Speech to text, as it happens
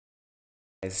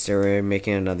So we're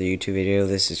making another YouTube video.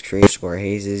 This is Hayes'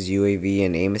 UAV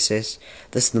and aim assist.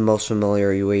 This is the most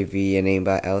familiar UAV and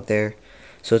aimbot out there.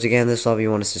 So to get in this level, you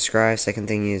want to subscribe. Second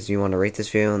thing is you want to rate this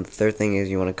video, and the third thing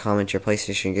is you want to comment your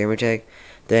PlayStation gamertag.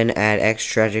 Then add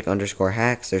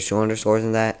xtragic_hacks. There's 2 underscores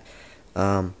in that.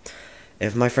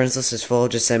 If my friends list is full,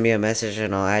 just send me a message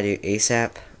and I'll add you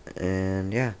ASAP.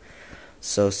 And yeah.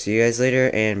 So see you guys later,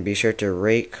 and be sure to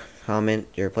rate, comment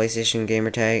your PlayStation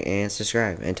gamertag, and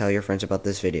subscribe, and tell your friends about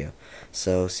this video.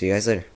 So see you guys later.